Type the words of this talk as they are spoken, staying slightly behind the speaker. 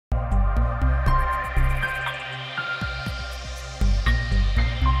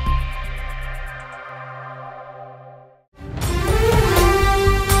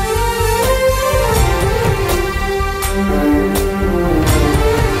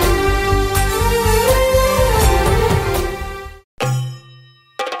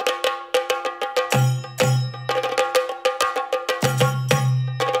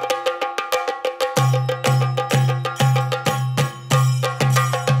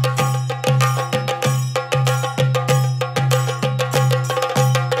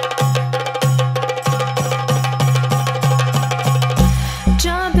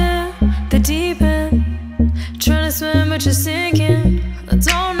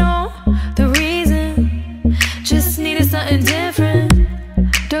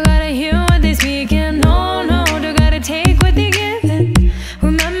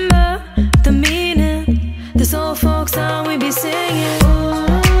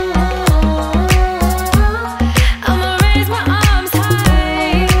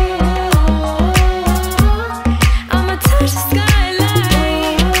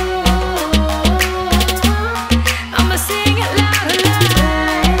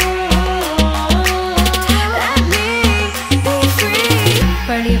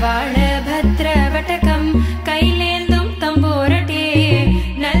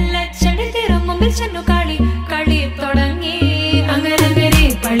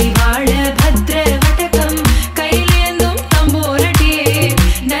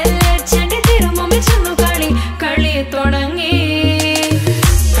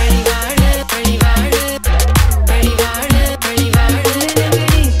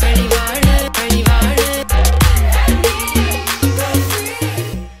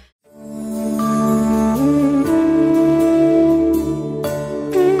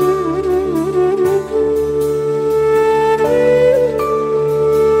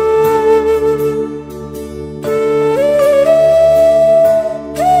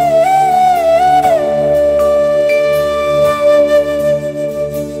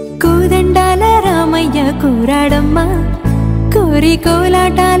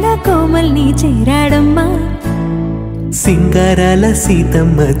కోలాటాల కోమల్ని చేరాడమ్మా సింగారాల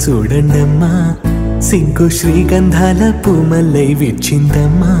సీతమ్మ చూడండమ్మా సింగు శ్రీగంధాల పూమల్లై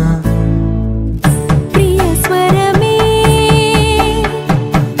విచ్చిందమ్మా ప్రియ స్వరమే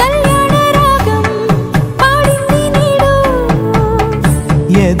కళ్యాణ రాగం పాడింది నీడు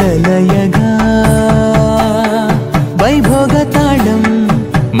ఎదలయగా వైభోగ తాళం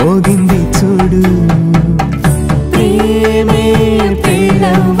మోగింది చూడు ప్రేమే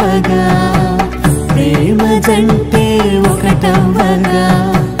పెళ్ళవ్వగా ప్రేమ జంటే ఒకటవ్వగా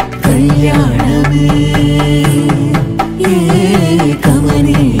కళ్యాణమే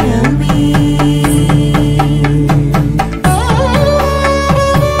కమనీయమే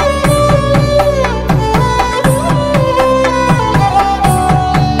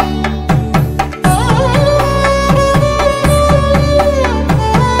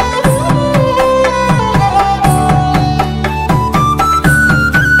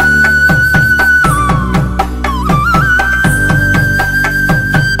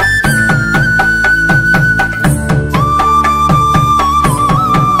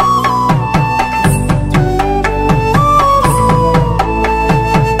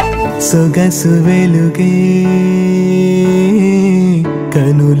సొగసు వెలుగే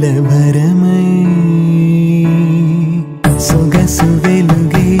కనుల భరమై సొగసు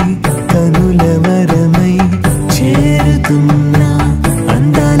వెలుగే కనుల వరమై చేరుతున్న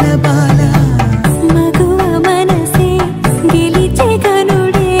అందాల బాల మగువ మనసే గెలిచే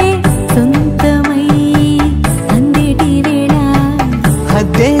కనుడే సొంతమై అందేటి వేళ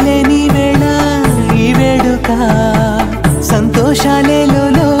హద్దేలేని వేళ ఈ వేడుక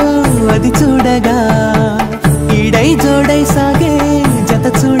సంతోషాలేలో అది చూడగా ఈడై జోడై సాగే జత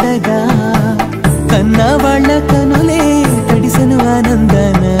చూడగా కన్నా వాళ్ళ కనులే తడిసెను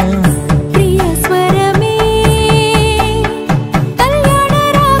ఆనందన ప్రియ స్వరమే కళ్యాణ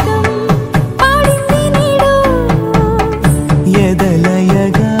రాగం పాడింది నీడు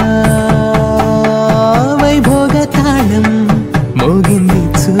ఎదలయగా వైభోగ తాళం మోగింది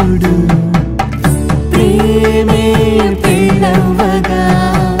చూడు ప్రేమే పెళ్ళవ్వగా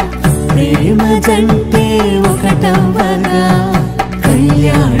ప్రేమ జంటే ఒకటవ్వగా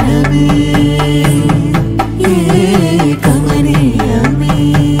కళ్యాణమే